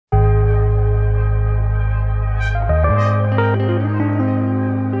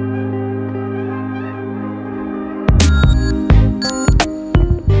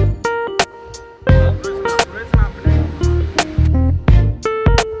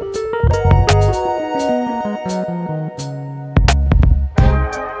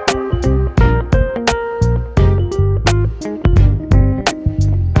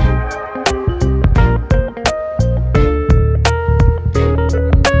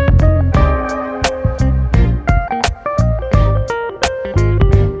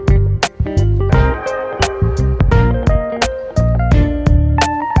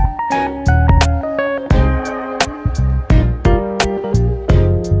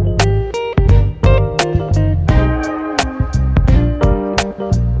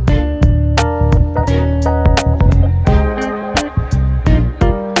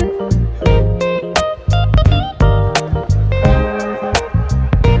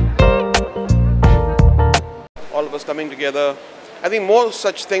coming together. I think more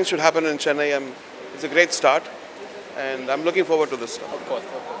such things should happen in Chennai. It's a great start, and I'm looking forward to this stuff. Of course.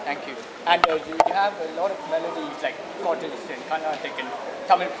 Thank you. And you have a lot of melodies like Cottage and Carnatic and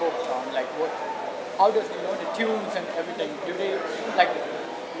Tamil folk song. Like how does the tunes and everything? Do they like?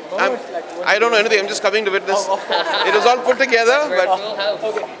 I don't know anything. I'm just coming to witness. It was all put together, but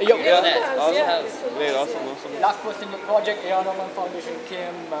okay. Great, awesome. Last question: your project, Rahman Foundation,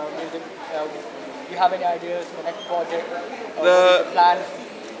 came music. Do you have any ideas for the next project? The plans?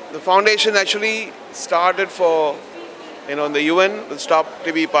 The foundation actually started for, in the UN, the Stop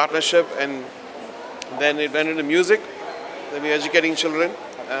TB partnership, and then it went into music. Then we're educating children,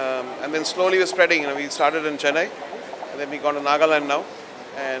 and then slowly we're spreading. We started in Chennai, and then we got to Nagaland now.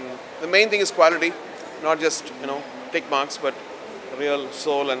 And the main thing is quality, not just tick marks, but real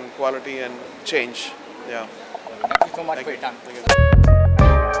soul and quality and change. Yeah. Thank you so much for your time.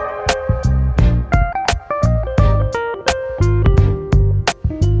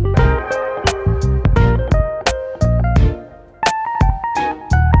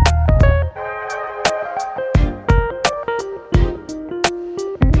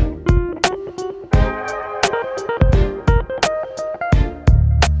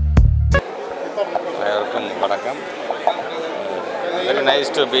 Very nice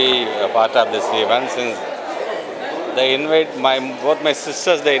to be a part of this event since they both my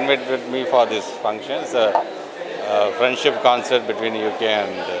sisters, they invited me for this function. It's a friendship concert between UK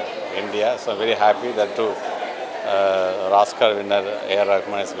and India. So I'm very happy that too Oscar winner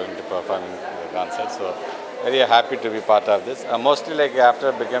Rahman is going to perform in the concert. So very happy to be part of this. Mostly like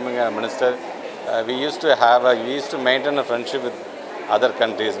after becoming a minister, we used to maintain a friendship with other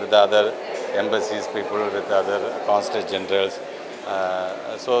countries, with other embassies, people, with other consulate generals.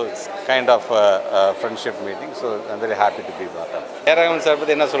 So it's kind of a friendship meeting. So I'm very happy to be part of it. Rahman sir,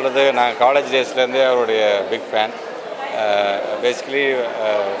 I college days a big fan. Basically,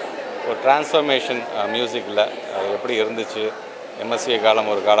 transformation music எப்படி இருந்துச்சு MSc காலம்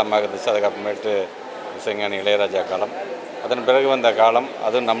ஒரு காலமாக இருந்துச்சு அதுக்கப்புறமேட்டு இசைஞானி இளையராஜா காலம் அதன் பிறகு வந்த காலம்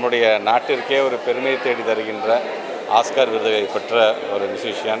அதுவும் நம்முடைய நாட்டிற்கே ஒரு பெருமையை தேடி தருகின்ற ஆஸ்கார் விருதை பெற்ற ஒரு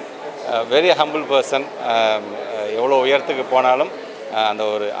மியூசிஷியன் வெரி ஹம்பிள் பர்சன் எவ்வளோ உயரத்துக்கு போனாலும் அந்த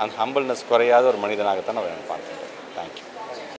ஹம்பிள்னஸ் குறையாத ஒரு மனிதனாகத்தான் நான் பார்க்கிறேன்